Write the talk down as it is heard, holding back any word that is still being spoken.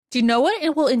Do you know what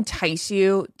it will entice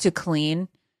you to clean?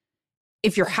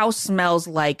 If your house smells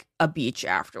like a beach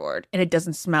afterward and it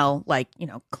doesn't smell like,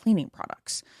 cleaning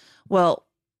products. Well,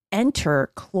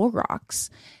 enter Clorox.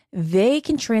 They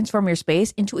can transform your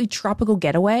space into a tropical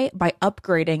getaway by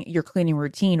upgrading your cleaning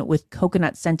routine with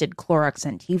coconut-scented Clorox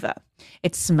Scentiva.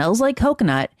 It smells like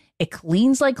coconut, it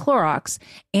cleans like Clorox,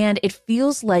 and it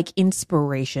feels like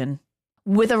inspiration.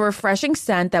 With a refreshing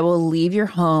scent that will leave your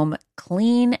home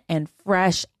clean and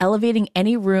fresh, elevating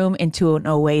any room into an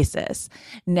oasis.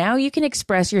 Now you can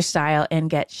express your style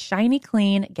and get shiny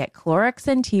clean. Get Clorox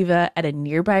Scentiva at a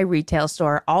nearby retail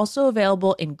store, also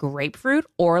available in grapefruit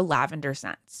or lavender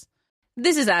scents.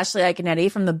 This is Ashley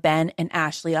Iconetti from the Ben and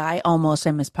Ashley I Almost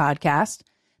Famous podcast.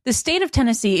 The state of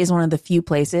Tennessee is one of the few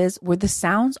places where the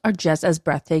sounds are just as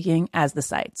breathtaking as the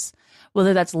sights.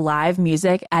 Whether that's live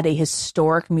music at a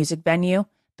historic music venue,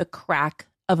 the crack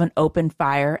of an open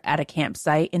fire at a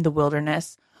campsite in the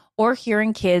wilderness, or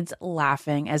hearing kids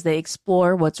laughing as they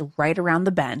explore what's right around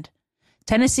the bend,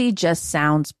 Tennessee just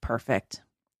sounds perfect.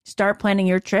 Start planning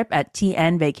your trip at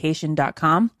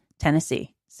tnvacation.com.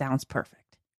 Tennessee sounds perfect.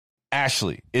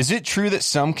 Ashley, is it true that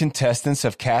some contestants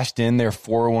have cashed in their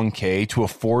 401k to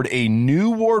afford a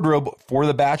new wardrobe for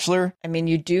The Bachelor? I mean,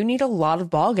 you do need a lot of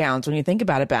ball gowns when you think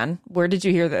about it, Ben. Where did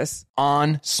you hear this?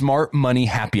 On Smart Money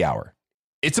Happy Hour.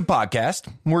 It's a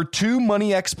podcast where two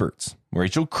money experts,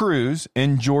 Rachel Cruz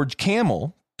and George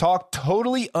Camel, talk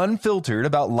totally unfiltered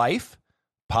about life,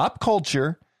 pop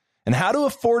culture, and how to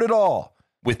afford it all,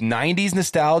 with 90s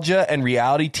nostalgia and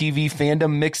reality TV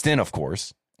fandom mixed in, of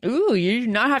course. Ooh, you do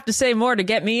not have to say more to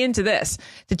get me into this.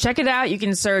 To check it out, you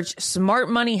can search Smart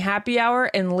Money Happy Hour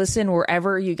and listen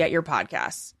wherever you get your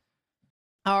podcasts.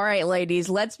 All right, ladies,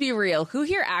 let's be real. Who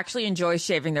here actually enjoys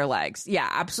shaving their legs? Yeah,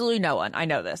 absolutely no one. I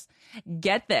know this.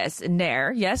 Get this.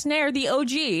 Nair, yes, Nair, the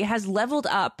OG, has leveled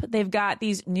up. They've got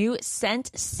these new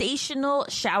sensational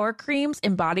shower creams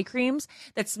and body creams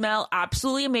that smell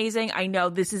absolutely amazing. I know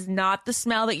this is not the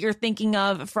smell that you're thinking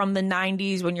of from the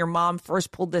 90s when your mom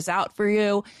first pulled this out for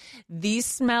you. These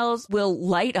smells will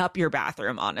light up your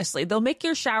bathroom, honestly. They'll make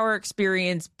your shower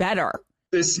experience better.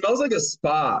 It smells like a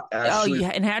spa, actually. Oh, yeah.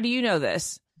 And how do you know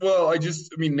this? Well,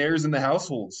 Nair's in the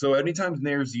household. So anytime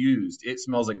Nair's used, it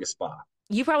smells like a spa.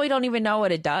 You probably don't even know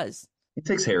what it does. It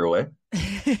takes hair away.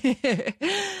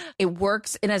 It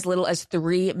works in as little as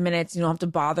 3 minutes. You don't have to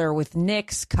bother with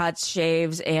nicks, cuts,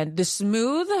 shaves, and the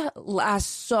smooth lasts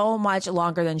so much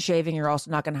longer than shaving. You're also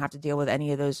not going to have to deal with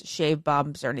any of those shave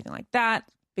bumps or anything like that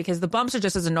because the bumps are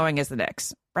just as annoying as the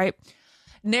nicks, right?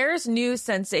 Nair's new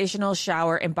sensational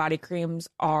shower and body creams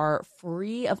are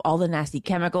free of all the nasty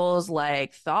chemicals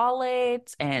like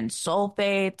phthalates and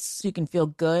sulfates. So you can feel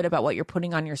good about what you're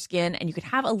putting on your skin, and you can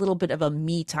have a little bit of a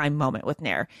me time moment with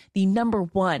Nair, the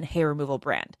 #1 hair removal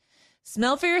brand.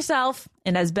 Smell for yourself,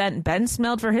 and as Ben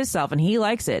smelled for himself, and he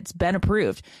likes it. It's Ben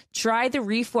approved. Try the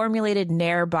reformulated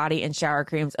Nair body and shower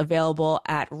creams available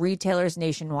at retailers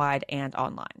nationwide and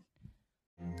online.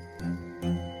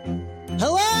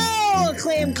 Hello,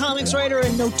 acclaimed comics writer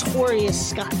and notorious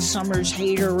Scott Summers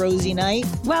hater, Rosie Knight.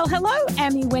 Well, hello,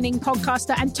 Emmy-winning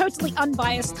podcaster and totally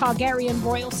unbiased Targaryen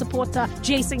royal supporter,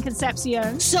 Jason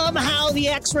Concepcion. Somehow the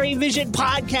X-Ray Vision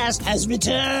podcast has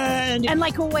returned. And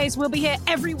like always, we'll be here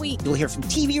every week. You'll hear from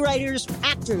TV writers,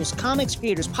 actors, comics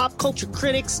creators, pop culture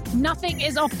critics. Nothing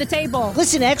is off the table.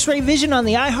 Listen to X-Ray Vision on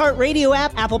the iHeartRadio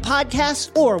app, Apple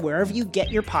Podcasts, or wherever you get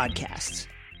your podcasts.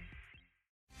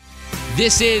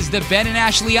 This is the Ben and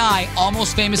Ashley I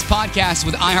Almost Famous podcast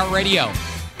with iHeartRadio.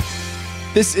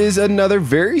 This is another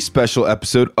very special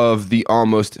episode of the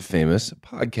Almost Famous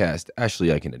podcast. Ashley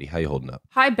Iconetti, how you holding up?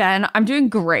 Hi, Ben. I'm doing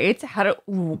great. Had a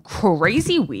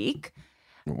crazy week.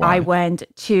 Why? I went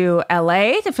to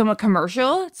LA to film a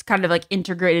commercial. It's kind of like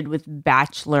integrated with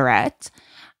Bachelorette.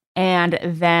 And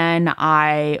then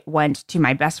I went to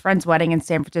my best friend's wedding in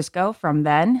San Francisco from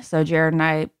then. So Jared and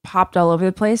I popped all over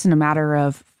the place in a matter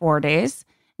of 4 days.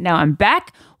 Now I'm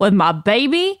back with my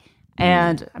baby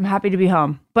and I'm happy to be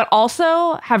home. But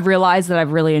also have realized that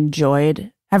I've really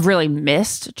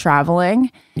missed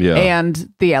traveling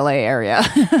and the LA area.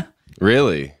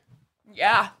 Really?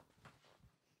 Yeah.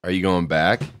 Are you going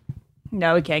back?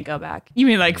 No, we can't go back. You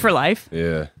mean like for life?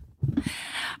 Yeah.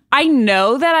 I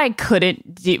know that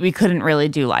we couldn't really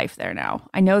do life there now.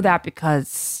 I know that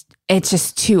because it's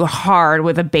just too hard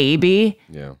with a baby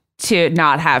to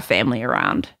not have family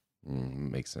around.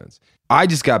 Makes sense. I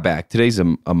just got back. Today's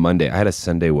a Monday. I had a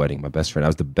Sunday wedding. My best friend. I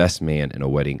was the best man in a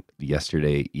wedding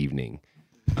yesterday evening.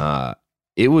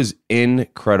 It was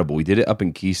incredible. We did it up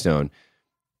in Keystone.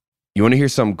 You want to hear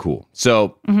something cool?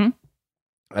 So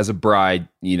as a bride,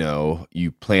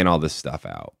 you plan all this stuff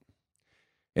out.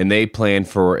 and they planned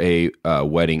for a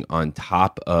wedding on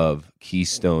top of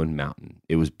Keystone Mountain.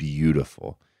 It was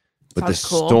beautiful. But the Sounds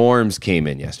cool. storms came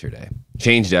in yesterday,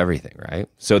 changed everything, right?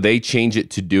 So they changed it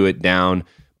to do it down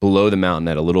below the mountain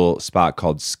at a little spot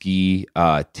called Ski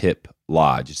Tip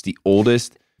Lodge. It's the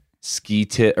oldest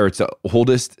it's the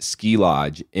oldest ski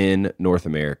lodge in North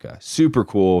America. Super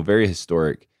cool, very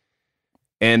historic.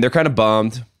 And they're kind of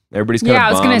bummed. Everybody's kind of bummed. Yeah,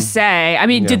 I was going to say, I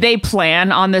mean, did they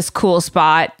plan on this cool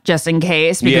spot just in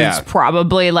case? Because it's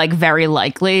probably like very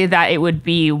likely that it would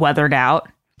be weathered out.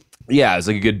 Yeah, it's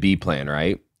like a good B plan,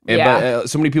 right?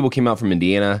 But so many people came out from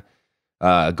Indiana.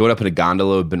 Going up in a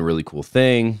gondola would have been a really cool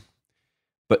thing.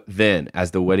 But then,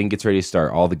 as the wedding gets ready to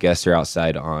start, all the guests are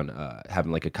outside on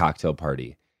having like a cocktail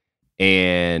party.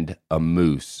 And a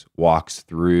moose walks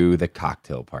through the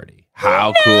cocktail party.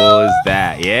 How cool is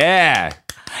that? Yeah.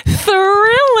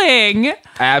 Thrilling.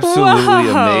 Absolutely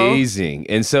amazing.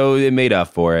 And so it made up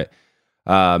for it.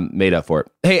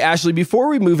 Hey, Ashley, before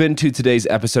we move into today's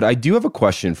episode, I do have a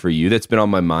question for you that's been on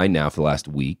my mind now for the last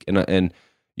week. And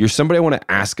you're somebody I want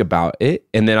to ask about it.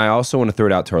 And then I also want to throw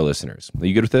it out to our listeners. Are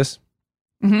you good with this?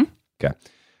 Mm-hmm. Okay.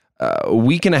 A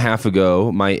week and a half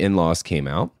ago, my in-laws came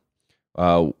out.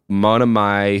 One of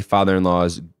my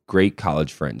father-in-law's great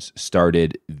college friends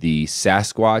started the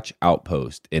Sasquatch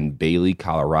Outpost in Bailey,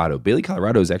 Colorado. Bailey,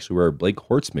 Colorado is actually where Blake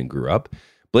Hortzman grew up.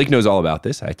 Blake knows all about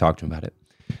this. I talked to him about it.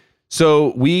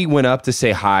 So we went up to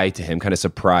say hi to him, kind of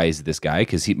surprised this guy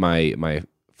because my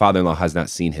father-in-law has not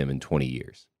seen him in 20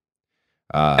 years.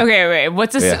 Okay, wait.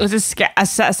 What's this? Was this a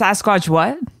Sasquatch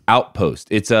what? Outpost.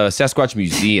 It's a Sasquatch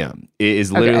museum. It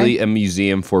is literally a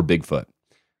museum for Bigfoot.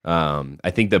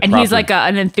 I think he's like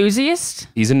an enthusiast?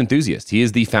 He's an enthusiast. He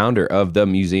is the founder of the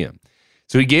museum.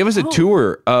 So he gave us a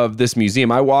tour of this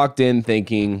museum. I walked in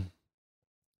thinking,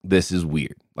 this is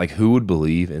weird. Like, who would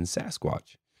believe in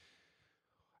Sasquatch?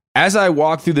 As I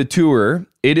walk through the tour,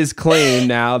 it is claimed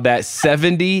now that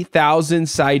 70,000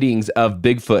 sightings of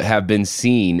Bigfoot have been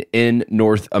seen in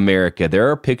North America.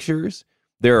 There are pictures,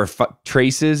 there are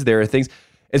traces, there are things.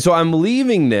 And so I'm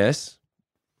leaving this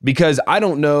because I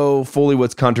don't know fully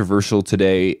what's controversial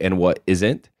today and what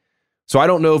isn't. So I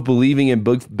don't know if believing in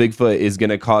Bigfoot is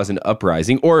going to cause an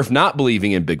uprising, or if not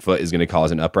believing in Bigfoot is going to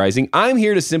cause an uprising. I'm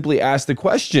here to simply ask the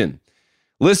question.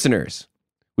 Listeners,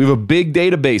 we have a big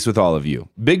database with all of you.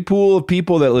 Big pool of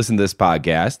people that listen to this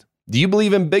podcast. Do you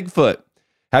believe in Bigfoot?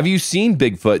 Have you seen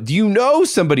Bigfoot? Do you know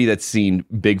somebody that's seen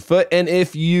Bigfoot? And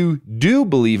if you do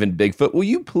believe in Bigfoot, will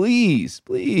you please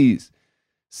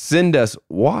send us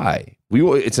why?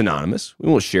 It's anonymous. We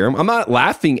won't share them. I'm not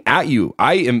laughing at you.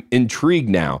 I am intrigued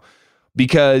now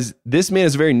because this man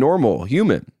is a very normal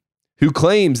human who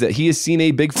claims that he has seen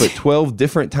a Bigfoot 12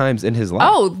 different times in his life.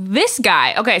 Oh, this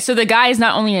guy. Okay, so the guy is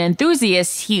not only an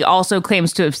enthusiast, he also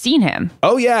claims to have seen him.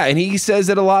 Oh, yeah, and he says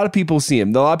that a lot of people see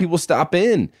him. A lot of people stop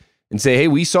in and say, hey,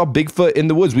 we saw Bigfoot in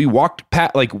the woods. We walked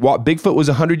past, Bigfoot was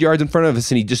 100 yards in front of us,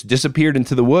 and he just disappeared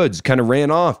into the woods, kind of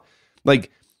ran off.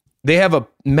 Like, they have a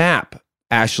map,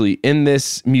 Ashley, in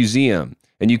this museum,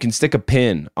 and you can stick a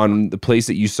pin on the place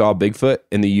that you saw Bigfoot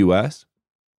in the U.S.,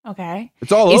 Okay.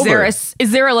 It's all over.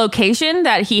 Is there a location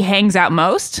that he hangs out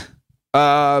most?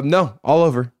 No, all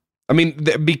over. I mean,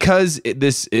 because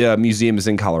this museum is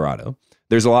in Colorado,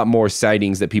 there's a lot more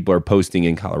sightings that people are posting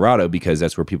in Colorado because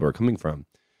that's where people are coming from.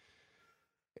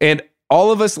 And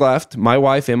all of us left, my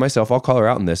wife and myself, I'll call her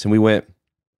out on this, and we went,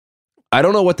 I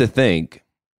don't know what to think,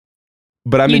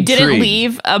 but I'm intrigued. You didn't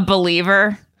leave a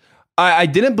believer? I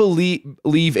didn't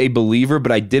leave a believer,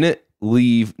 but I didn't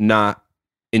leave not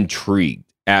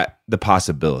intrigued at the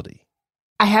possibility.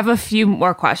 I have a few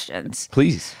more questions.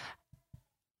 Please.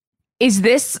 Is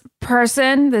this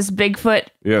person, this Bigfoot,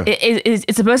 is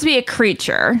it's supposed to be a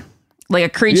creature? Like a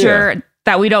creature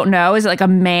that we don't know? Is it like a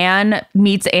man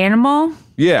meets animal?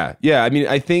 Yeah. I mean,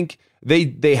 I think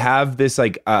they have this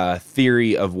like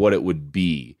theory of what it would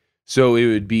be. So it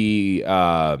would be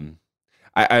I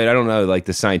don't know like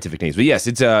the scientific names, but yes,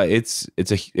 it's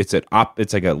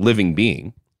like a living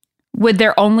being. Would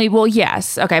there only, well,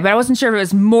 yes. Okay, but I wasn't sure if it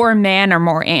was more man or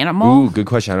more animal. Ooh, good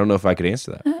question. I don't know if I could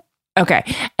answer that. Okay.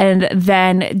 And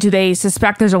then do they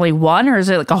suspect there's only one, or is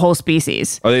it like a whole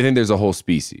species? Oh, they think there's a whole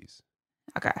species.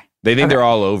 Okay. They think they're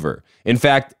all over. In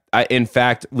fact,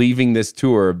 leaving this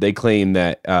tour, they claim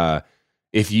that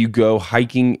if you go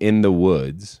hiking in the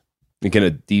woods, like in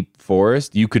a deep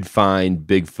forest, you could find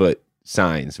Bigfoot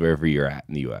signs wherever you're at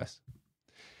in the U.S.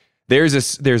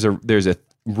 There's a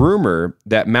rumor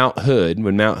that when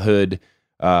Mount Hood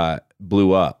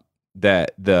blew up,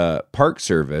 that the Park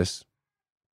Service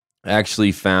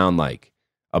actually found like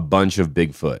a bunch of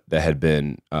Bigfoot that had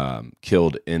been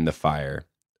killed in the fire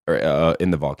or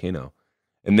in the volcano,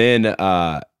 And then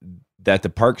that the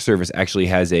Park Service actually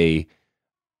has a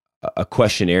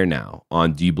questionnaire now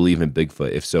on, do you believe in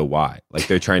Bigfoot? If so, why? Like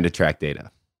they're trying to track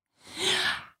data.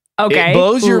 Okay. It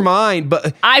blows your mind,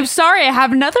 but I'm sorry, I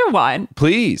have another one.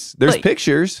 please, there's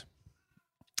pictures.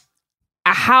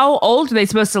 How old are they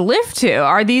supposed to live to?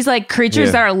 Are these like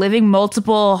creatures that are living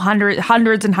multiple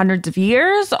hundreds and hundreds of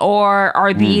years? Or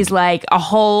are these like a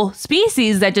whole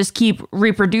species that just keep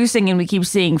reproducing and we keep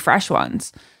seeing fresh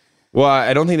ones? Well,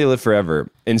 I don't think they live forever.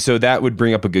 And so that would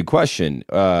bring up a good question.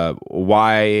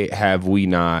 Why have we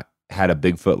not had a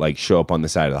Bigfoot like show up on the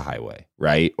side of the highway,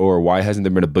 right? Or why hasn't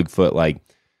there been a Bigfoot like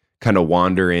kind of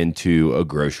wander into a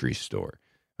grocery store?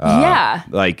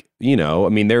 Like, you know, I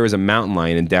mean, there was a mountain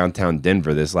lion in downtown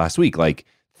Denver this last week. Like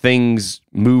things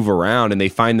move around and they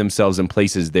find themselves in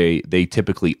places they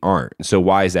typically aren't. So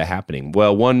why is that happening?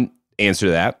 Well, one answer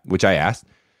to that, which I asked,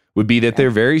 would be that they're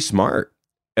very smart.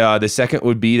 The second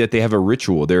would be that they have a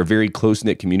ritual. They're a very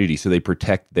close-knit community, so they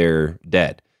protect their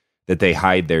dead, that they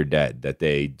hide their dead, that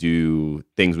they do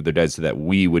things with their dead so that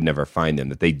we would never find them,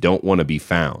 that they don't want to be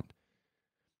found.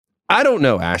 I don't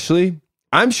know, Ashley.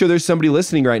 I'm sure there's somebody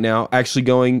listening right now actually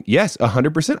going, yes,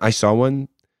 100%. I saw one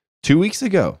 2 weeks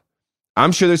ago.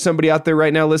 I'm sure there's somebody out there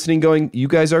right now listening going, you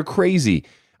guys are crazy.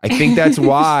 I think that's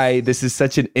why this is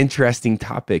such an interesting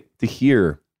topic to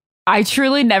hear. I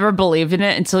truly never believed in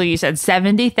it until you said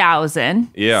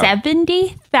 70,000. Yeah.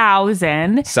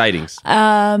 70,000 sightings.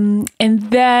 And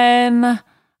then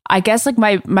I guess like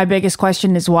my biggest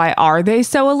question is, why are they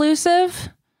so elusive?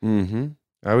 Mm-hmm.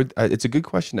 It's a good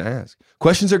question to ask.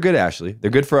 Questions are good, Ashley. They're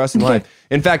good for us in life.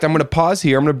 In fact, I'm going to pause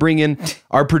here. I'm going to bring in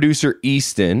our producer,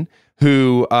 Easton,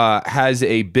 who has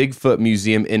a Bigfoot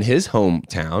museum in his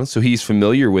hometown. So he's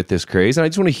familiar with this craze. And I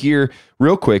just want to hear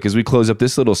real quick as we close up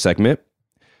this little segment.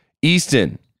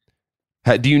 Easton,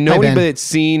 do you know anybody that's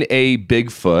seen a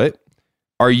Bigfoot?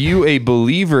 Are you a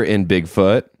believer in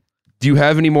Bigfoot? Do you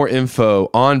have any more info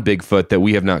on Bigfoot that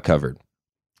we have not covered?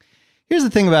 Here's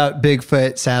the thing about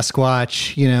Bigfoot,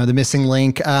 Sasquatch, you know, the missing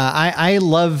link. I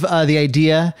love the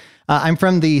idea. I'm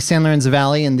from the San Lorenzo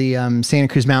Valley in the Santa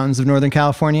Cruz Mountains of Northern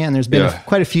California, and there's been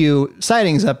quite a few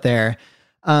sightings up there.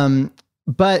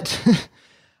 But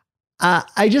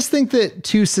I just think that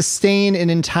to sustain an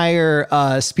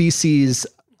entire species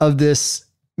of this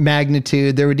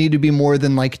magnitude, there would need to be more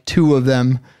than like two of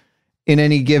them in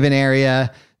any given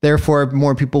area. Therefore,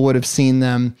 more people would have seen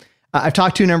them. I've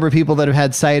talked to a number of people that have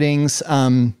had sightings.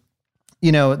 You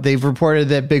know, they've reported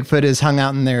that Bigfoot has hung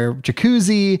out in their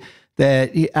jacuzzi,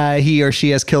 that he or she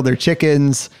has killed their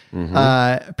chickens.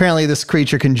 Apparently this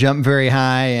creature can jump very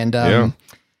high. And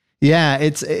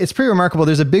it's pretty remarkable.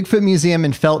 There's a Bigfoot museum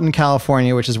in Felton,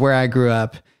 California, which is where I grew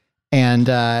up. And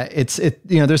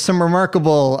there's some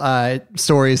remarkable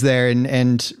stories there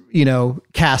and, you know,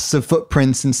 casts of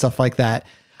footprints and stuff like that.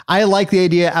 I like the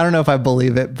idea. I don't know if I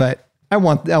believe it, but I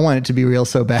want it to be real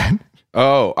so bad.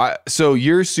 So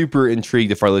you're super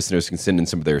intrigued if our listeners can send in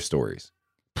some of their stories.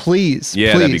 Please.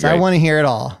 That'd be great. I want to hear it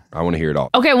all.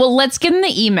 Okay, well, let's get in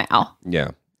the email.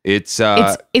 Yeah. It's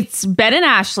Ben and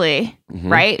Ashley,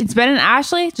 right? It's Ben and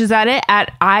Ashley. Is that it?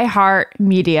 At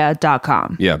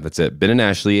iHeartMedia.com. Yeah, that's it. Ben and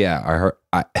Ashley at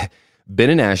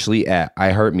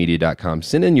iHeartMedia.com.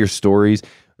 Send in your stories.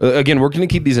 Again, we're going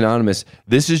to keep these anonymous.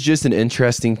 This is just an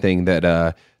interesting thing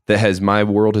that my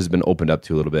world has been opened up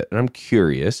to a little bit. And I'm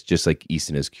curious, just like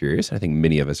Easton is curious. I think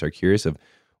many of us are curious of,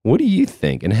 what do you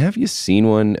think? And have you seen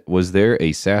one? Was there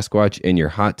a Sasquatch in your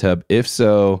hot tub? If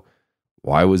so,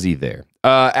 why was he there?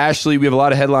 Ashley, we have a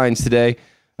lot of headlines today.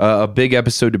 A big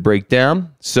episode to break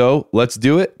down. So let's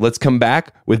do it. Let's come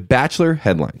back with Bachelor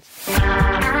headlines.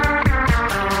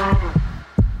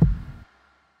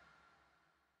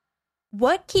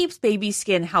 What keeps baby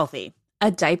skin healthy? A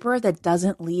diaper that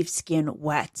doesn't leave skin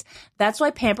wet. That's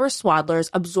why Pampers Swaddlers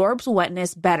absorbs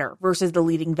wetness better versus the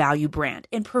leading value brand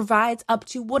and provides up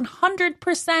to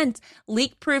 100%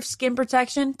 leak-proof skin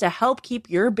protection to help keep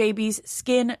your baby's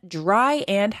skin dry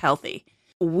and healthy.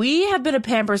 We have been a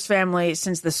Pampers family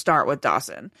since the start with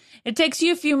Dawson. It takes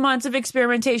you a few months of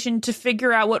experimentation to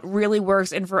figure out what really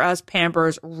works, and for us,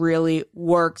 Pampers really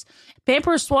works.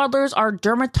 Pampers Swaddlers are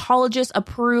dermatologist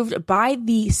approved by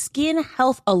the Skin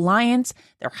Health Alliance.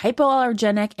 They're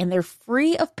hypoallergenic and they're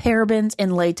free of parabens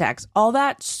and latex. All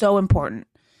that so important.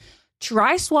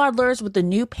 Try Swaddlers with the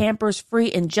new Pampers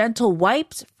Free and Gentle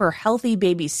wipes for healthy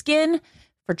baby skin.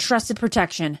 For trusted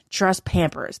protection, trust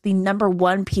Pampers, the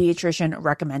 #1 pediatrician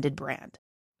recommended brand.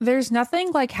 There's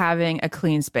nothing like having a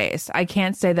clean space. I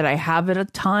can't say that I have it a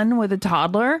ton with a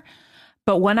toddler,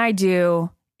 but when I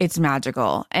do, it's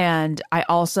magical. And I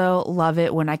also love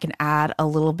it when I can add a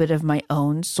little bit of my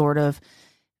own sort of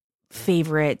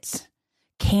favorite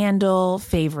candle,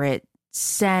 favorite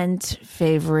scent,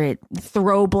 favorite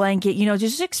throw blanket,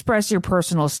 just express your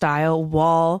personal style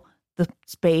while the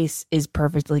space is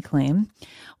perfectly clean.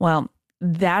 Well,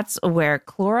 that's where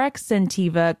Clorox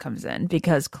Scentiva comes in,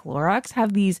 because Clorox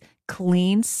have these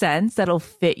clean scents that'll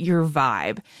fit your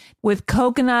vibe. With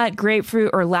coconut,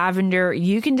 grapefruit, or lavender,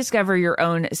 you can discover your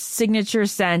own signature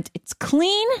scent. It's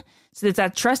clean, so it's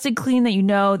that trusted clean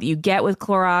that that you get with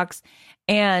Clorox,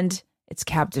 and it's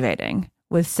captivating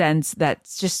with scents that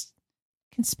just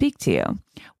can speak to you.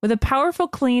 With a powerful,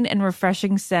 clean, and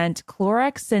refreshing scent,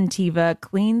 Clorox Scentiva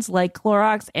cleans like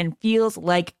Clorox and feels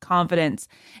like confidence.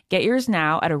 Get yours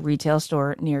now at a retail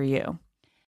store near you.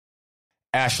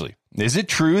 Ashley, is it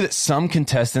true that some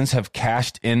contestants have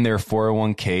cashed in their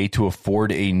 401k to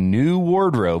afford a new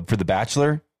wardrobe for The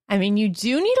Bachelor? I mean, you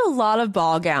do need a lot of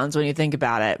ball gowns when you think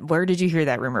about it. Where did you hear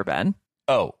that rumor, Ben?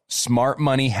 Oh, Smart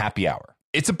Money Happy Hour.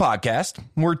 It's a podcast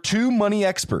where two money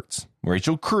experts,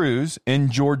 Rachel Cruz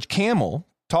and George Camel,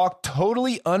 talk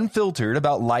totally unfiltered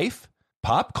about life,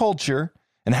 pop culture,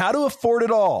 and how to afford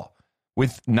it all,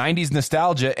 with 90s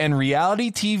nostalgia and reality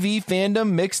TV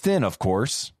fandom mixed in, of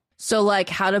course. So like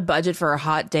how to budget for a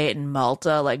hot date in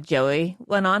Malta like Joey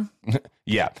went on?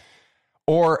 Yeah.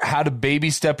 Or how to baby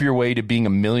step your way to being a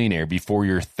millionaire before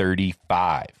you're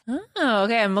 35. Oh,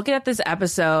 okay. I'm looking at this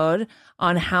episode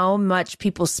on how much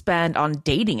people spend on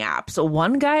dating apps. So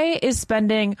one guy is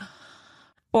spending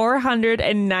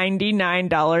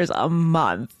 $499 a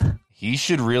month. He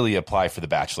should really apply for The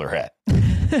Bachelorette.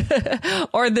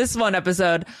 Or this one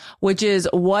episode, which is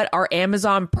what our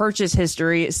Amazon purchase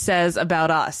history says about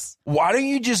us. Why don't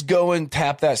you just go and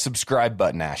tap that subscribe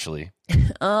button, Ashley?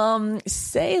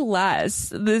 Say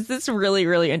less. This is really,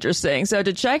 really interesting. So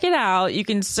to check it out, you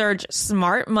can search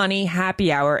Smart Money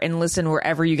Happy Hour and listen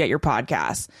wherever you get your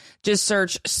podcasts. Just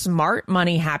search Smart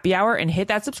Money Happy Hour and hit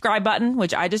that subscribe button,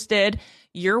 which I just did.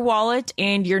 Your wallet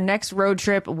and your next road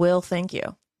trip will thank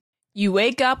you. You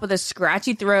wake up with a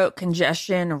scratchy throat,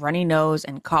 congestion, runny nose,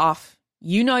 and cough.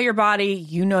 You know your body.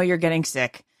 You know you're getting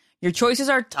sick. Your choices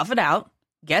are tough it out,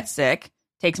 get sick,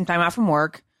 take some time out from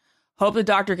work, hope the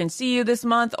doctor can see you this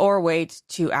month, or wait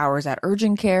 2 hours at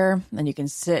urgent care. Then you can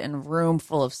sit in a room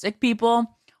full of sick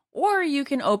people, or you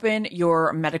can open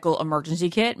your medical emergency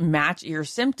kit, match your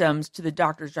symptoms to the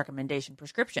doctor's recommendation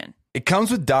prescription. It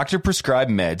comes with doctor-prescribed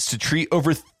meds to treat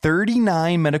over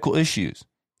 39 medical issues.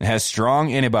 It has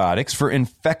strong antibiotics for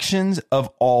infections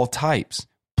of all types,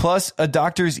 plus a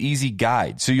doctor's easy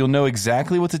guide, so you'll know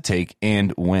exactly what to take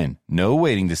and when. No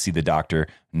waiting to see the doctor,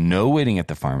 no waiting at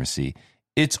the pharmacy.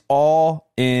 It's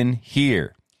all in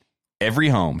here. Every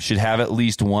home should have at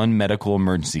least one medical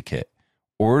emergency kit.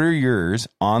 Order yours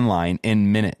online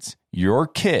in minutes. Your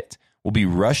kit will be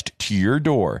rushed to your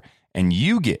door, and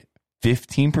you get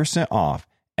 15% off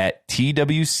at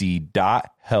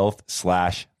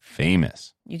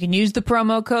twc.health/famous. You can use the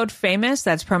promo code FAMOUS.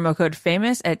 That's promo code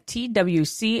FAMOUS at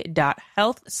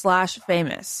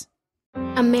twc.health/famous.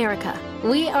 America.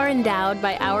 We are endowed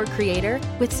by our Creator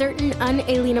with certain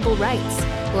unalienable rights: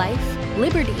 life,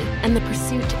 liberty, and the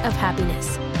pursuit of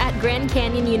happiness. At Grand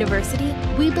Canyon University,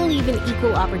 we believe in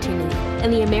equal opportunity,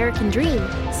 and the American dream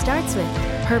starts with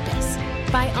purpose.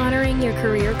 By honoring your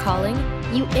career calling,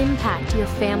 you impact your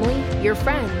family, your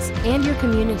friends, and your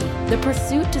community. The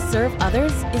pursuit to serve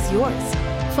others is yours.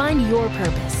 Find your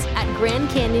purpose at Grand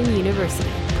Canyon University.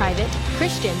 Private,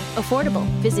 Christian, affordable.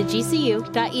 Visit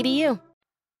gcu.edu.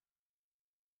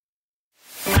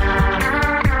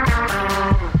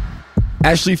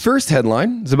 Ashley, first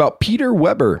headline is about Peter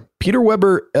Weber. Peter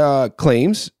Weber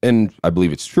claims, and I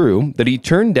believe it's true, that he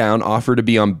turned down offer to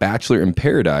be on Bachelor in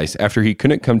Paradise after he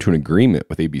couldn't come to an agreement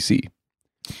with ABC.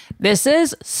 This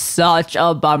is such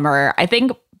a bummer. I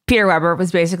think Peter Weber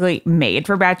was basically made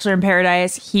for Bachelor in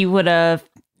Paradise. He would have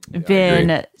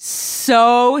been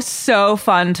so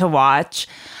fun to watch.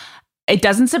 It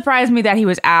doesn't surprise me that he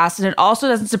was asked, and it also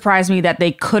doesn't surprise me that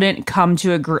they couldn't come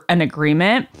to an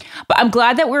agreement. But I'm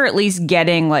glad that we're at least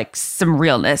getting like some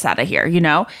realness out of here, you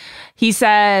know? He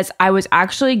says, I was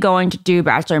actually going to do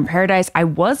Bachelor in Paradise. I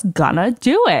was gonna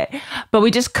do it, but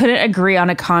we just couldn't agree on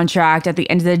a contract at the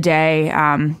end of the day,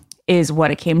 is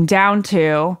what it came down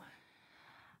to.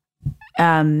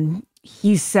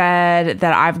 He said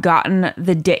that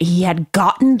he had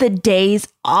gotten the days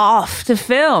off to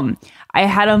film. I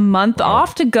had a month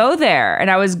off to go there, and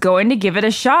I was going to give it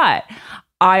a shot.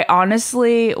 I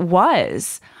honestly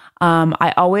was.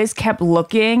 I always kept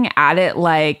looking at it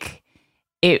like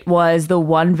it was the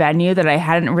one venue that I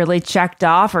hadn't really checked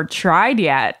off or tried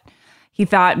yet. He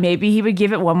thought maybe he would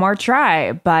give it one more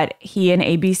try, but he and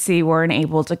ABC weren't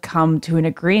able to come to an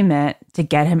agreement to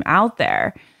get him out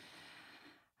there.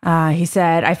 He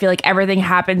said, I feel like everything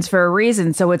happens for a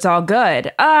reason, so it's all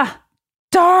good.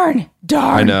 Darn.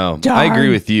 I know. Darn. I agree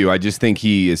with you. I just think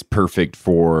he is perfect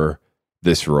for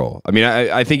this role. I mean,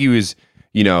 I think he was,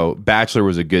 Bachelor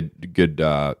was a good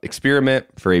experiment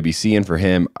for ABC and for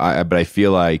him. But I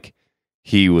feel like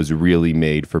he was really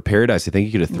made for Paradise. I think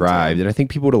he could have thrived, and I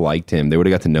think people would have liked him. They would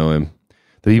have got to know him.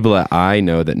 The people that I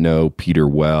know that know Peter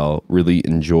well really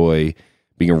enjoy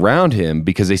being around him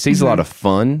because they say he's a lot of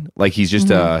fun. Like he's just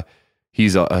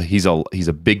he's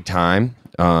a big time.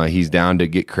 He's down to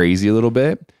get crazy a little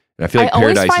bit. And I feel like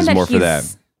Paradise is more for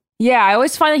that. Yeah, I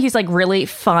always find that he's like really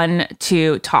fun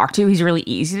to talk to. He's really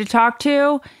easy to talk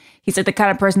to. He's like the kind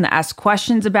of person that asks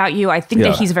questions about you. I think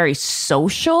that he's very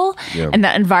social, and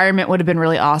that environment would have been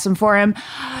really awesome for him.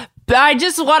 But I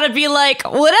just want to be like,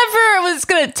 whatever it was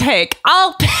going to take,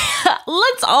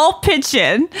 let's all pitch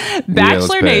in.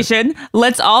 Bachelor Nation,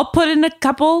 let's all put in a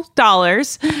couple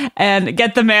dollars and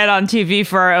get the man on TV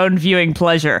for our own viewing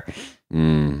pleasure.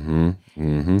 And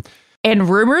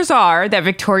rumors are that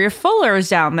Victoria Fuller is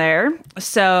down there.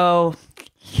 So,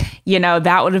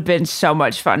 that would have been so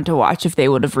much fun to watch if they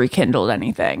would have rekindled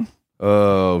anything.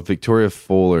 Oh, Victoria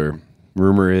Fuller.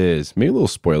 Rumor is, maybe a little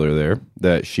spoiler there,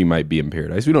 that she might be in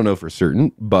Paradise. We don't know for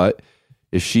certain, but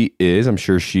if she is, I'm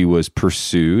sure she was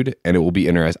pursued, and it will be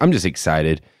interesting. I'm just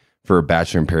excited for a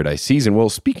Bachelor in Paradise season. Well,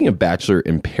 speaking of Bachelor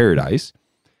in Paradise,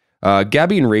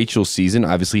 Gabby and Rachel's season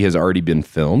obviously has already been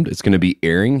filmed. It's going to be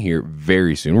airing here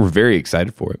very soon. We're very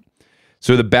excited for it.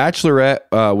 So The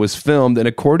Bachelorette was filmed, and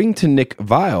according to Nick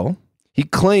Viall, he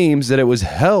claims that it was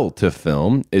hell to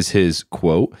film, is his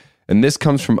quote, and this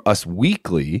comes from Us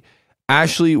Weekly.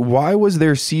 Ashley, why was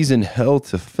their season hell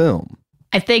to film?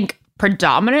 I think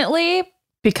predominantly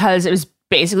because it was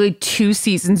basically 2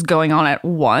 seasons going on at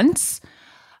once.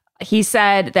 He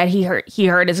said that he heard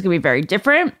it's going to be very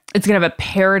different. It's going to have a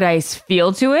paradise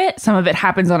feel to it. Some of it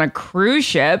happens on a cruise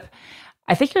ship.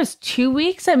 I think it was 2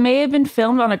 weeks that may have been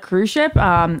filmed on a cruise ship.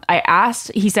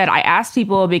 He said, I asked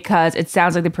people because it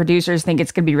sounds like the producers think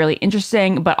it's going to be really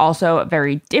interesting, but also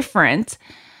very different.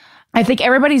 I think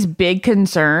everybody's big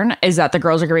concern is that the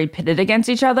girls are going to be pitted against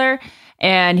each other.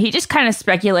 And he just kind of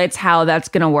speculates how that's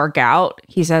going to work out.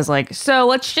 He says, so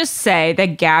let's just say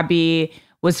that Gabby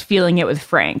was feeling it with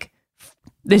Frank.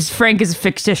 This Frank is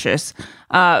fictitious.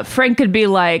 Frank could be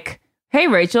like, hey,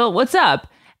 Rachel, what's up?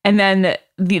 And then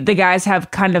the guys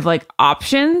have kind of like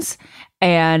options.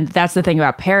 And that's the thing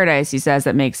about Paradise, he says,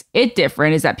 that makes it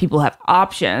different is that people have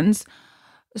options.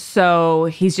 So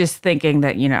he's just thinking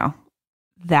that,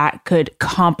 that could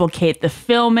complicate the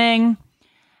filming.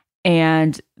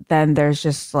 And then there's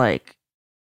just like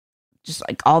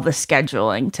all the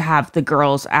scheduling to have the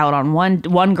girls out on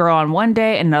one girl on one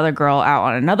day, another girl out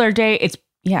on another day. It's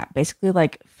basically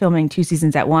like filming 2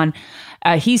 seasons at one.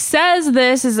 He says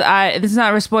this is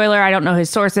not a spoiler. I don't know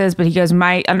his sources, but he goes,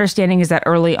 my understanding is that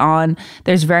early on,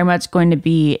 there's very much going to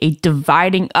be a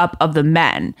dividing up of the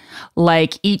men.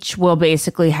 Like each will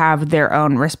basically have their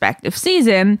own respective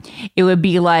season. It would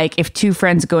be like if 2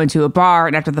 friends go into a bar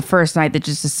and after the first night, they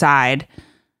just decide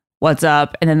what's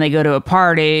up. And then they go to a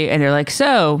party and they're like,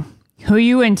 so who are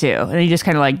you into? And they just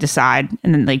kind of like decide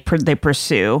and then they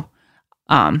pursue,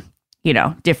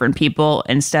 different people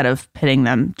instead of pitting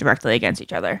them directly against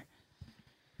each other.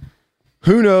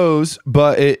 Who knows?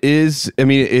 But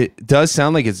it does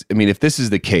sound like if this is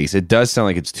the case, it does sound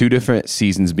like it's 2 different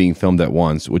seasons being filmed at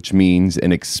once, which means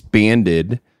an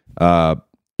expanded,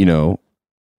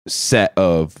 set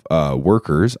of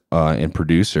workers and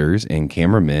producers and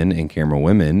cameramen and camera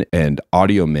women and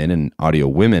audio men and audio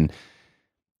women.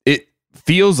 It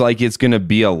feels like it's going to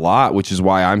be a lot, which is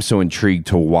why I'm so intrigued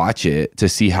to watch it, to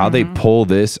see how they pull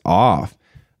this off.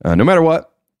 No matter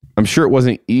what, I'm sure it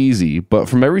wasn't easy, but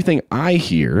from everything I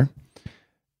hear,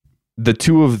 the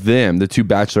 2 of them, the 2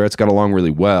 bachelorettes, got along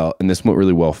really well, and this went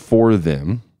really well for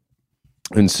them.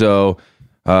 And so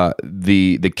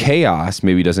the chaos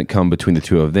maybe doesn't come between the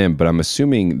 2 of them, but I'm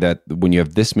assuming that when you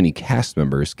have this many cast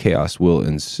members, chaos will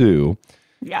ensue.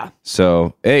 Yeah.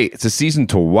 So, hey, it's a season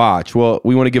to watch. Well,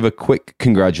 we want to give a quick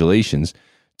congratulations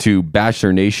to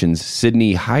Bachelor Nation's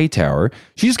Sydney Hightower.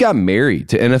 She just got married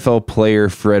to NFL player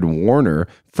Fred Warner.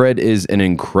 Fred is an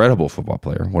incredible football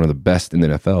player, one of the best in the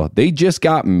NFL. They just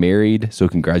got married, so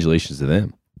congratulations to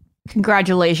them.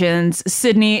 Congratulations,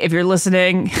 Sydney. If you're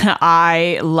listening,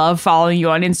 I love following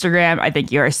you on Instagram. I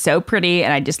think you are so pretty,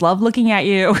 and I just love looking at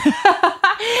you.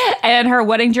 And her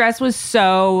wedding dress was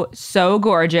so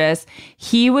gorgeous.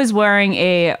 He was wearing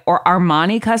a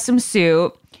Armani custom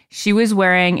suit. She was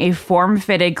wearing a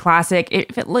form-fitted classic,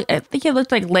 I think it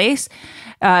looked like lace,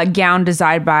 gown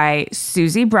designed by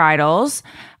Susie Bridles.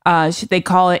 They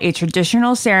call it a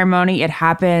traditional ceremony. It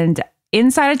happened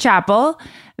inside a chapel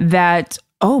that,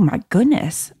 oh my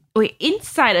goodness. Wait,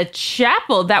 inside a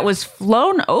chapel that was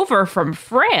flown over from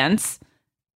France?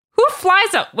 Who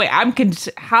flies up? Wait,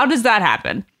 how does that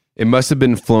happen? It must have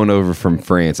been flown over from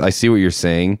France. I see what you're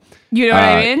saying. You know what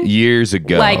I mean? Years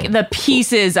ago. Like the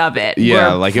pieces of it.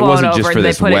 Yeah, were like it flown wasn't just over for and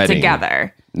this they put wedding. it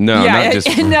together. No, yeah, not just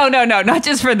for- no, not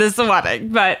just for this wedding,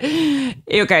 but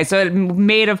okay, so it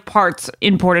made of parts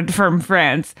imported from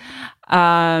France.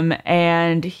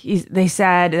 And they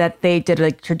said that they did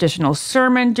a traditional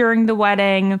sermon during the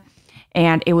wedding,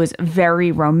 and it was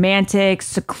very romantic,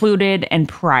 secluded, and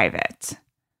private.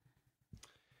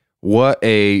 What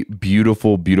a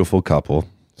beautiful, beautiful couple.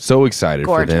 So excited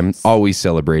for them. Always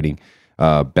celebrating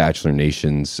Bachelor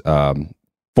Nation's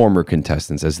former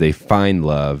contestants as they find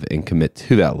love and commit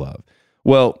to that love.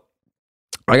 Well,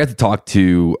 I got to talk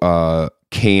to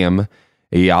Cam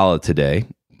Ayala today.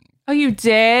 Oh, you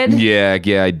did? Yeah,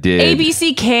 I did.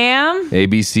 ABC Cam?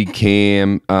 ABC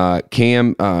Cam.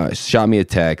 Cam shot me a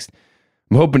text.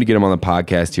 I'm hoping to get him on the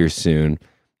podcast here soon.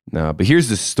 But here's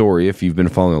the story if you've been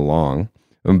following along.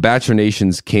 Bachelor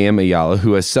Nation's Cam Ayala,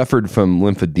 who has suffered from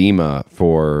lymphedema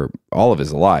for all of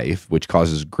his life, which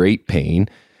causes great pain,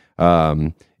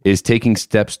 is taking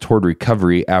steps toward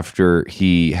recovery after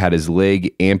he had his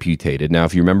leg amputated. Now,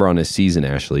 if you remember on his season,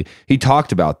 Ashley, he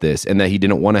talked about this and that he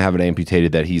didn't want to have it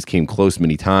amputated, that he's came close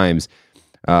many times,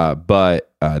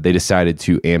 but they decided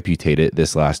to amputate it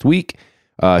this last week.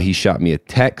 He shot me a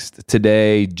text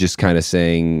today just kind of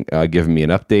saying, giving me an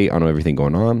update on everything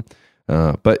going on.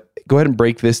 But go ahead and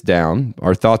break this down.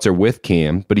 Our thoughts are with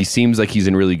Cam, but he seems like he's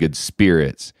in really good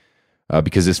spirits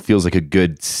because this feels like a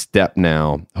good step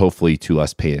now, hopefully to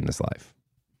less pain in his life.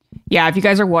 Yeah, if you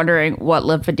guys are wondering what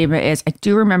lymphedema is, I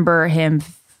do remember him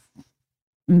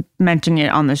mentioning it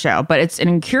on the show, but it's an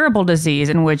incurable disease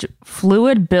in which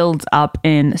fluid builds up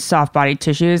in soft body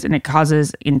tissues and it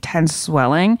causes intense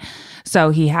swelling.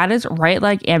 So he had his right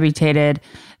leg amputated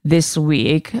this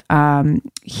week.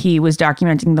 He was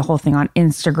documenting the whole thing on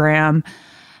Instagram.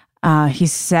 He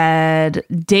said,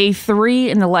 day 3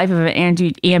 in the life of an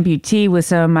amputee with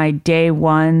some of my day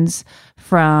ones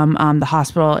from the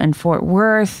hospital in Fort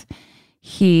Worth.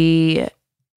 He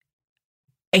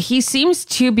seems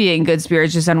to be in good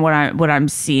spirits just on what I'm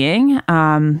seeing.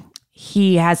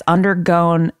 He has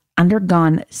undergone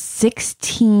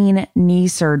 16 knee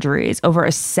surgeries over a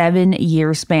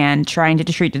 7-year span trying to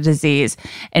treat the disease.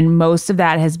 And most of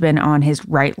that has been on his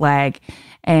right leg.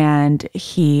 And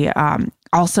he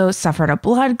also suffered a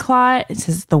blood clot. This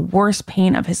is the worst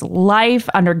pain of his life,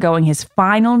 undergoing his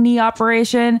final knee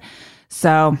operation.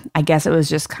 So I guess it was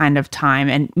just kind of time.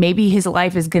 And maybe his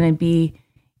life is going to be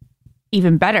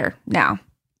even better now,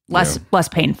 less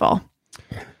painful.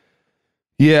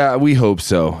 Yeah, we hope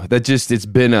so. It's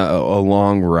been a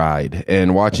long ride,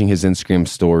 and watching his Instagram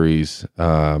stories,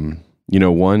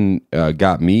 one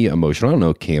got me emotional. I don't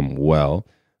know Cam well,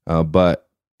 but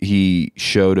he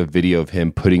showed a video of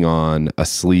him putting on a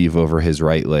sleeve over his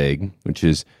right leg, which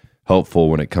is helpful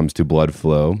when it comes to blood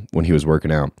flow when he was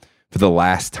working out for the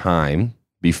last time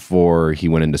before he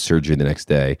went into surgery the next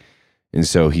day. And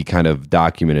so he kind of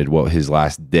documented what his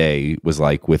last day was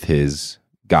like with his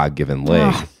God-given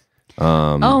leg.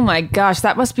 Oh my gosh,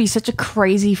 that must be such a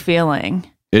crazy feeling.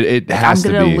 It has to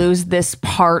be. I'm going to lose this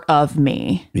part of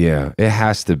me. Yeah, it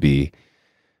has to be.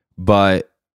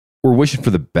 But we're wishing for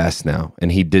the best now.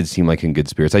 And he did seem like in good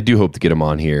spirits. I do hope to get him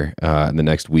on here in the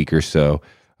next week or so.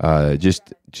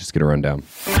 Just get a rundown.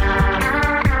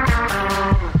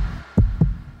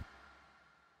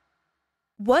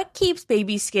 What keeps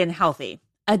baby skin healthy?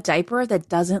 A diaper that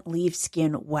doesn't leave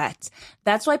skin wet.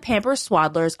 That's why Pampers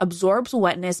Swaddlers absorbs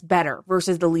wetness better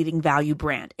versus the leading value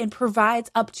brand and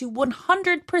provides up to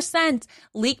 100%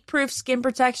 leak-proof skin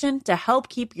protection to help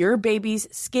keep your baby's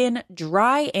skin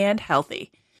dry and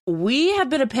healthy. We have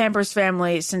been a Pampers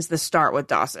family since the start with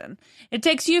Dawson. It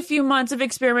takes you a few months of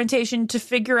experimentation to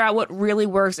figure out what really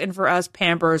works, and for us,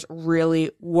 Pampers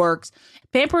really works.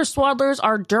 Pampers Swaddlers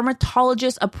are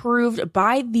dermatologist approved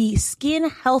by the Skin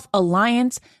Health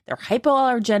Alliance. They're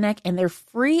hypoallergenic and they're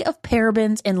free of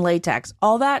parabens and latex.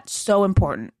 All that so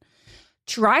important.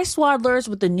 Try Swaddlers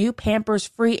with the new Pampers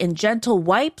Free and Gentle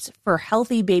wipes for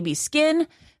healthy baby skin.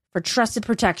 For trusted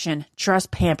protection,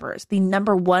 trust Pampers, the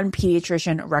 #1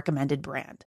 pediatrician recommended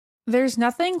brand. There's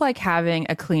nothing like having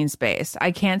a clean space.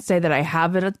 I can't say that I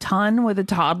have it a ton with a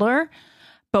toddler,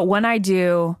 but when I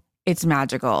do, it's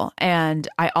magical. And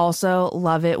I also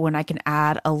love it when I can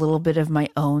add a little bit of my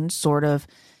own sort of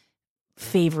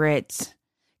favorite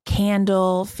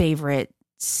candle, favorite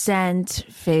scent,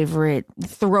 favorite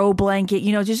throw blanket,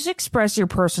 just express your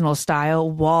personal style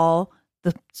while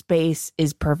the space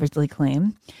is perfectly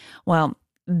clean. Well,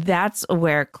 that's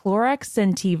where Clorox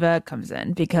Scentiva comes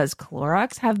in, because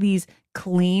Clorox have these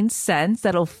clean scents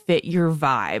that'll fit your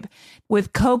vibe.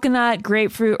 With coconut,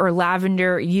 grapefruit, or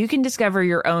lavender, you can discover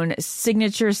your own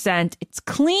signature scent. It's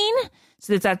clean,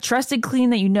 so it's that trusted clean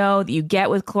that that you get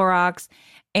with Clorox,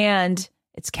 and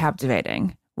it's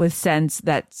captivating with scents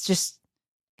that's just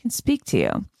can speak to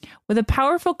you. With a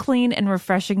powerful, clean, and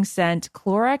refreshing scent,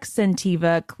 Clorox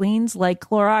Scentiva cleans like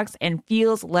Clorox and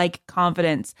feels like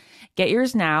confidence. Get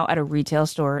yours now at a retail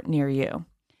store near you.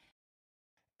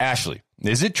 Ashley,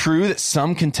 is it true that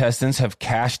some contestants have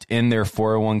cashed in their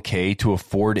 401k to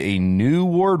afford a new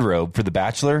wardrobe for The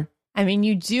Bachelor? I mean,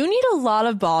 you do need a lot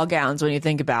of ball gowns when you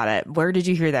think about it. Where did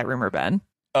you hear that rumor, Ben?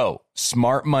 Oh,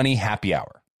 Smart Money Happy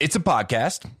Hour. It's a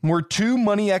podcast where two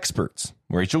money experts,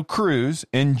 Rachel Cruz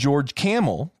and George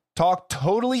Camel, talk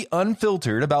totally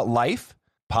unfiltered about life,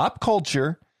 pop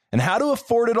culture, and how to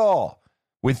afford it all,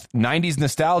 with 90s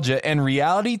nostalgia and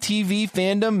reality TV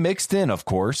fandom mixed in, of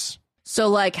course. So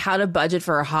like how to budget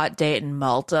for a hot date in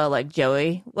Malta like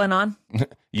Joey went on?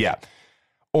 Yeah.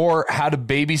 Or how to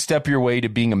baby step your way to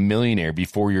being a millionaire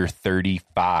before you're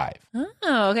 35.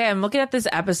 Oh, okay. I'm looking at this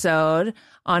episode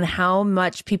on how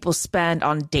much people spend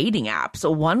on dating apps. So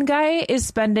one guy is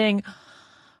spending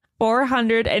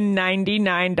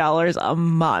 $499 a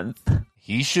month.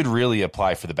 He should really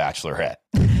apply for The Bachelorette.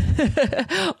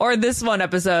 Or this one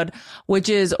episode, which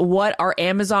is what our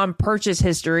Amazon purchase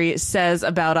history says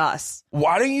about us.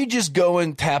 Why don't you just go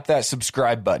and tap that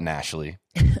subscribe button, Ashley?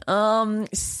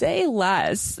 Say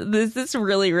less. This is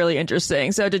really, really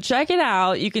interesting. So to check it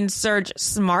out, you can search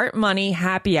Smart Money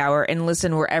Happy Hour and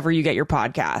listen wherever you get your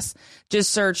podcasts.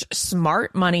 Just search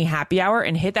Smart Money Happy Hour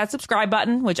and hit that subscribe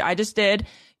button, which I just did.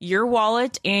 Your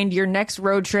wallet and your next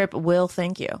road trip will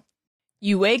thank you.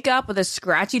 You wake up with a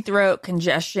scratchy throat,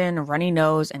 congestion, runny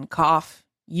nose, and cough.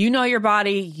 You know your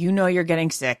body. You know you're getting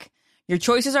sick. Your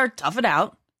choices are tough it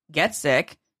out, get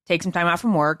sick, take some time out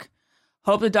from work,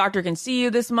 hope the doctor can see you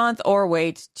this month, or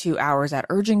wait 2 hours at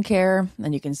urgent care.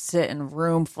 Then you can sit in a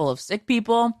room full of sick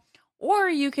people. Or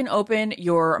you can open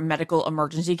your medical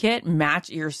emergency kit,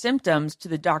 match your symptoms to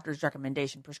the doctor's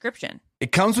recommendation prescription.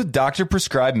 It comes with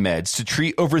doctor-prescribed meds to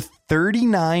treat over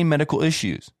 39 medical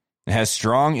issues. It has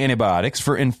strong antibiotics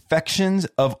for infections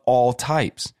of all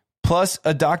types, plus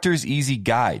a doctor's easy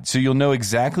guide, so you'll know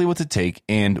exactly what to take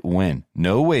and when.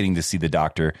 No waiting to see the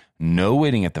doctor, no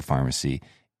waiting at the pharmacy.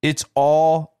 It's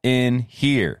all in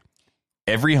here.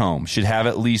 Every home should have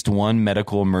at least one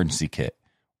medical emergency kit.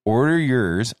 Order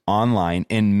yours online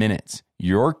in minutes.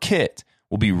 Your kit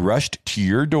will be rushed to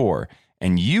your door,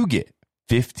 and you get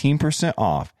 15%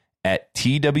 off at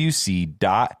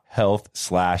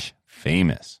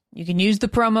twc.health/famous. You can use the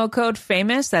promo code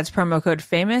FAMOUS. That's promo code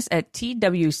FAMOUS at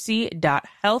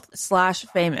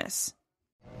twc.health/famous.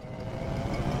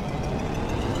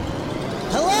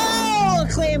 Hello,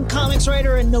 acclaimed comics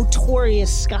writer and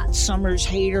notorious Scott Summers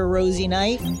hater, Rosie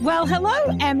Knight. Well,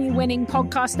 hello, Emmy-winning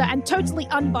podcaster and totally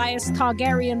unbiased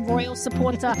Targaryen royal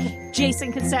supporter,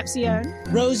 Jason Concepcion.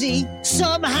 Rosie,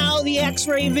 somehow the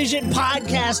X-Ray Vision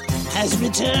podcast has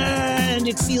returned.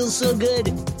 It feels so good.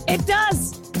 It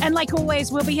does. And like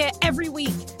always, we'll be here every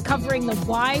week covering the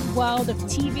wide world of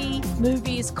TV,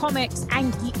 movies, comics,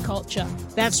 and geek culture.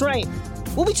 That's right.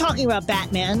 We'll be talking about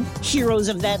Batman, heroes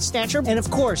of that stature, and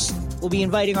of course, we'll be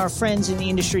inviting our friends in the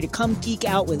industry to come geek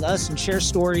out with us and share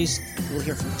stories. We'll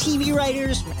hear from TV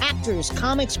writers, from actors,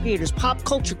 comics creators, pop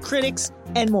culture critics,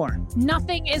 and more.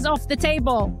 Nothing is off the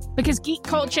table because geek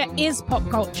culture is pop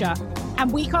culture,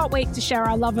 and we can't wait to share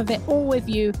our love of it all with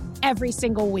you every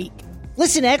single week.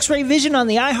 Listen to X-Ray Vision on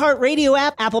the iHeartRadio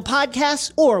app, Apple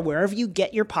Podcasts, or wherever you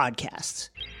get your podcasts.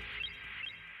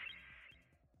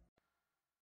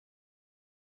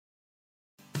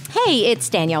 Hey, it's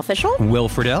Danielle Fishel, Will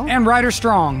Friedle, and Ryder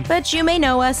Strong. But you may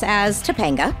know us as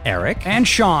Topanga, Eric, and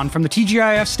Sean from the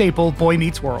TGIF staple Boy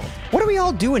Meets World. What are we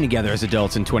all doing together as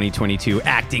adults in 2022,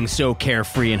 acting so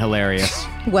carefree and hilarious?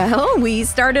 Well, we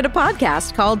started a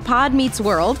podcast called Pod Meets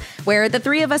World, where the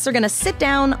three of us are going to sit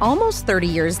down almost 30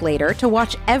 years later to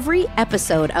watch every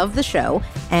episode of the show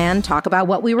and talk about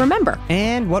what we remember.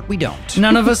 And what we don't.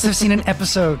 None of us have seen an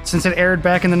episode since it aired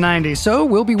back in the 90s, so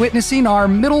we'll be witnessing our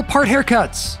middle part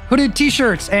haircuts, hooded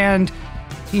t-shirts, and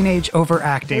teenage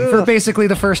overacting for basically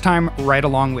the first time right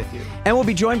along with you. And we'll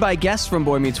be joined by guests from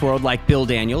Boy Meets World like Bill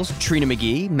Daniels, Trina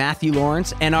McGee, Matthew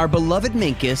Lawrence, and our beloved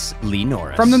Minkus, Lee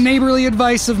Norris. From the neighborly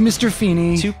advice of Mr.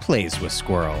 Feeney to Plays with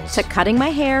Squirrels. To cutting my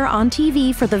hair on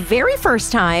TV for the very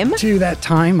first time. To that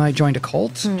time I joined a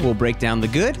cult. We'll break down the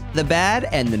good, the bad,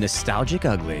 and the nostalgic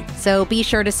ugly. So be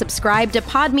sure to subscribe to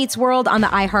Pod Meets World on the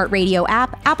iHeartRadio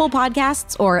app, Apple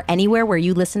Podcasts, or anywhere where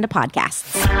you listen to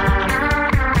podcasts.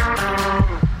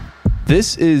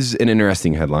 This is an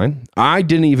interesting headline. I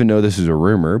didn't even know this was a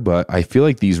rumor, but I feel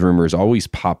like these rumors always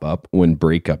pop up when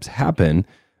breakups happen.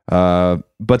 But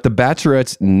the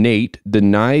Bachelorette's Nate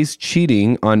denies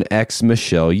cheating on ex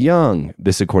Michelle Young.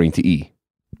 This according to E!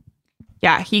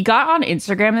 Yeah, he got on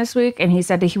Instagram this week and he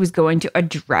said that he was going to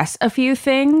address a few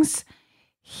things.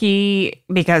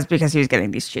 Because he was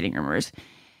getting these cheating rumors.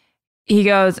 He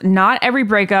goes, not every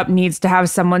breakup needs to have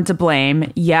someone to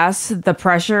blame. Yes, the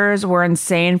pressures were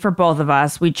insane for both of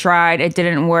us. We tried. It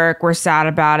didn't work. We're sad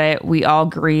about it. We all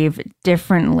grieve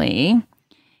differently.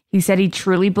 He said he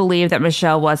truly believed that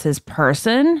Michelle was his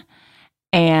person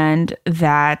and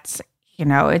that,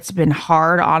 it's been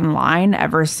hard online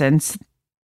ever since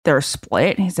their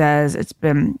split. He says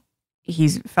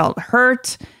he's felt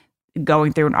hurt,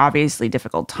 going through an obviously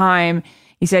difficult time.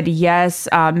 He said, yes,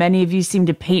 many of you seem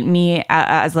to paint me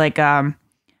as like a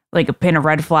pin a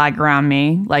red flag around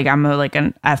me. Like I'm like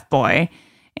an F-boy.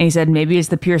 And he said, maybe it's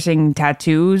the piercing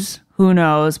tattoos. Who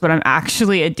knows? But I'm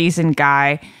actually a decent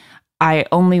guy. I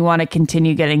only want to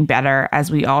continue getting better,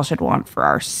 as we all should want for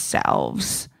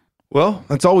ourselves. Well,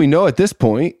 that's all we know at this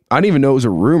point. I didn't even know it was a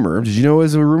rumor. Did you know it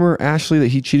was a rumor, Ashley, that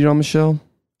he cheated on Michelle?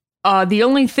 The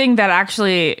only thing that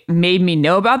actually made me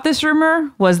know about this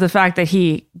rumor was the fact that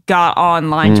he got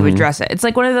online to address it. It's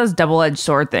like one of those double-edged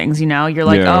sword things, You're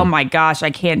like, oh my gosh,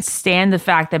 I can't stand the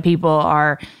fact that people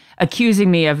are accusing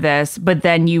me of this, but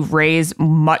then you raise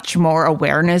much more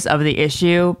awareness of the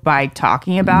issue by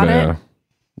talking about it.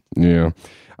 Yeah.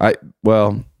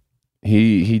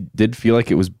 He did feel like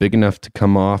it was big enough to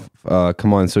come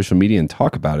on social media and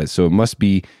talk about it. So it must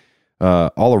be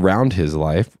all around his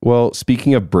life. Well,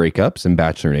 speaking of breakups in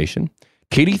Bachelor Nation,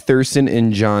 Katie Thurston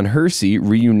and John Hersey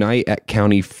reunite at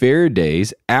county fair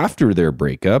days after their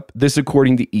breakup. This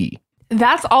according to E!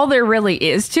 That's all there really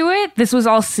is to it. This was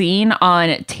all seen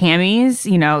on Tammy's,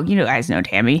 you guys know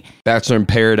Tammy. Bachelor in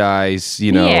Paradise,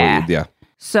 yeah.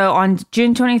 So on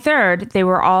June 23rd, they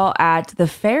were all at the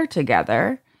fair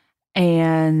together,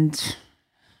 and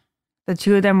the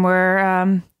two of them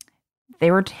were they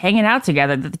were hanging out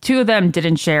together. The two of them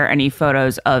didn't share any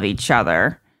photos of each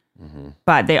other,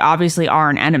 but they obviously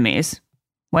aren't enemies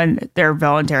when they're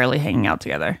voluntarily hanging out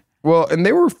together. Well, and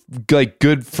they were like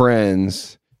good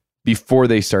friends before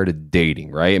they started dating,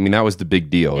 right? I mean, that was the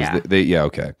big deal. Yeah.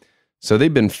 Okay. So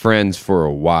they've been friends for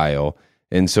a while.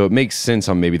 And so it makes sense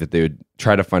on maybe that they would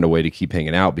try to find a way to keep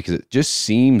hanging out, because it just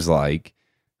seems like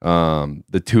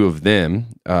the two of them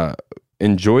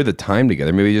enjoy the time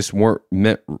together. Maybe they just weren't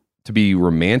meant to be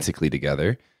romantically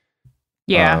together.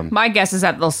 Yeah, my guess is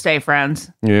that they'll stay friends.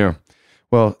 Yeah.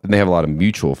 Well, and they have a lot of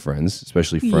mutual friends,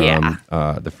 especially from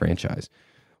the franchise.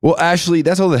 Well, Ashley,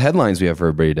 that's all the headlines we have for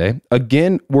everybody today.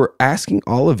 Again, we're asking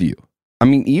all of you. I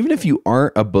mean, even if you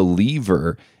aren't a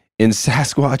believer in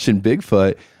Sasquatch and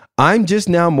Bigfoot, I'm just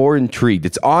now more intrigued.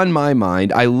 It's on my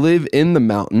mind. I live in the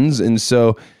mountains, and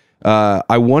so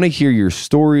I want to hear your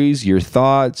stories, your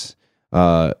thoughts,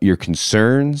 your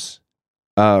concerns.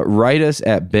 Write us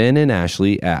at Ben and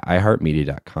Ashley at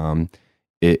iHeartMedia.com.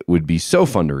 It would be so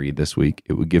fun to read this week.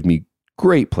 It would give me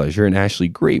great pleasure, and Ashley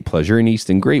great pleasure, and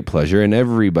Easton great pleasure, and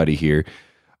everybody here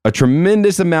a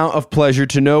tremendous amount of pleasure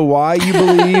to know why you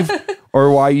believe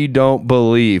or why you don't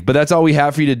believe. But that's all we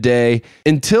have for you today.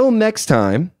 Until next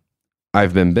time,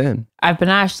 I've been Ben. I've been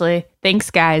Ashley.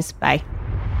 Thanks, guys. Bye.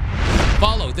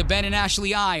 Follow the Ben and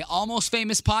Ashley I Almost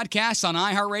Famous podcast on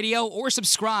iHeartRadio or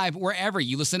subscribe wherever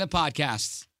you listen to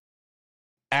podcasts.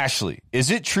 Ashley,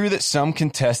 is it true that some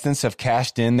contestants have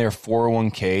cashed in their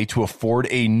 401k to afford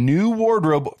a new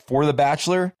wardrobe for The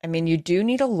Bachelor? I mean, you do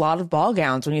need a lot of ball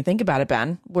gowns when you think about it,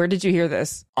 Ben. Where did you hear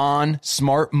this? On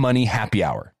Smart Money Happy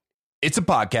Hour. It's a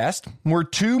podcast where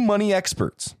two money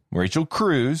experts, Rachel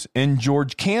Cruz and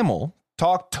George Camel,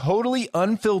 talk totally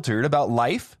unfiltered about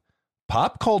life,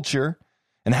 pop culture,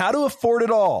 and how to afford it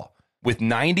all, with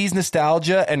 90s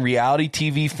nostalgia and reality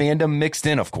TV fandom mixed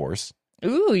in, of course.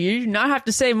 Ooh, you do not have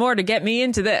to say more to get me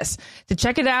into this. To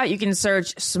check it out, you can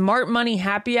search Smart Money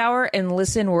Happy Hour and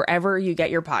listen wherever you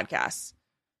get your podcasts.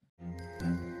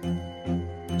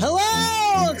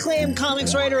 Hello, acclaimed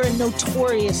comics writer and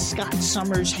notorious Scott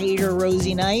Summers hater,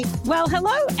 Rosie Knight. Well,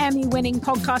 hello, Emmy-winning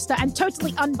podcaster and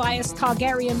totally unbiased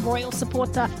Targaryen royal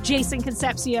supporter, Jason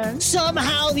Concepcion.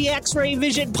 Somehow the X-Ray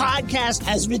Vision podcast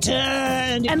has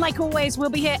returned. And like always, we'll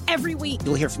be here every week.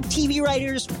 You'll hear from TV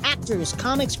writers, actors,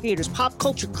 comics creators, pop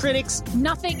culture critics.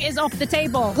 Nothing is off the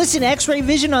table. Listen to X-Ray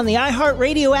Vision on the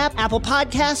iHeartRadio app, Apple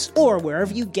Podcasts, or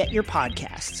wherever you get your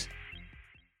podcasts.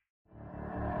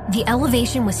 The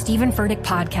Elevation with Stephen Furtick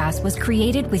podcast was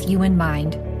created with you in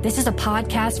mind. This is a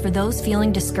podcast for those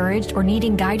feeling discouraged or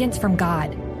needing guidance from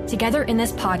God. Together in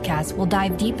this podcast, we'll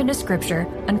dive deep into Scripture,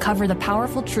 uncover the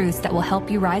powerful truths that will help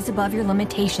you rise above your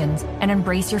limitations and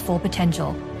embrace your full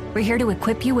potential. We're here to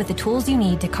equip you with the tools you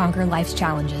need to conquer life's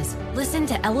challenges. Listen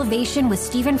to Elevation with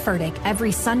Stephen Furtick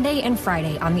every Sunday and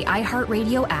Friday on the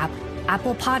iHeartRadio app,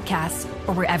 Apple Podcasts,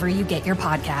 or wherever you get your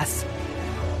podcasts.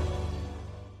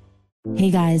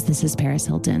 Hey guys, this is Paris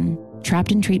Hilton.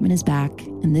 Trapped in Treatment is back,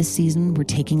 and this season we're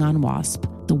taking on WASP,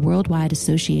 the Worldwide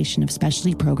Association of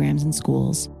Specialty Programs in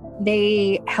Schools.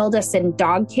 They held us in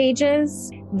dog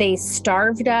cages. They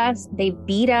starved us. They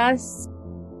beat us.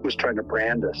 Was trying to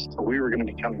brand us. So we were going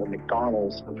to become the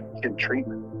McDonald's of kid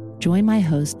treatment. Join my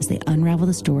host as they unravel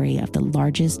the story of the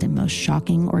largest and most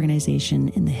shocking organization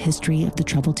in the history of the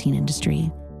troubled teen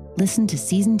industry. Listen to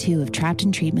Season 2 of Trapped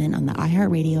in Treatment on the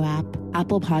iHeartRadio app,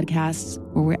 Apple Podcasts,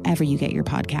 or wherever you get your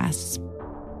podcasts.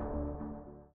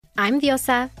 I'm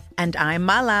Diosa. And I'm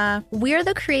Mala. We're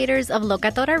the creators of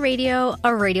Locatora Radio,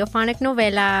 a radiophonic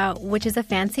novela, which is a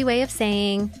fancy way of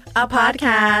saying a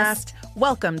podcast.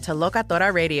 Welcome to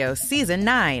Locatora Radio Season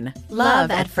 9.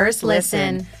 Love at First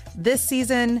Listen. This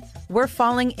season, we're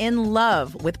falling in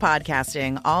love with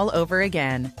podcasting all over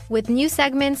again. With new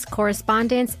segments,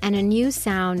 correspondence, and a new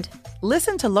sound.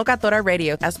 Listen to Locatora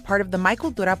Radio as part of the My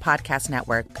Cultura Podcast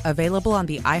Network, available on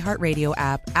the iHeartRadio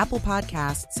app, Apple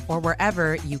Podcasts, or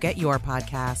wherever you get your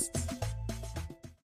podcasts.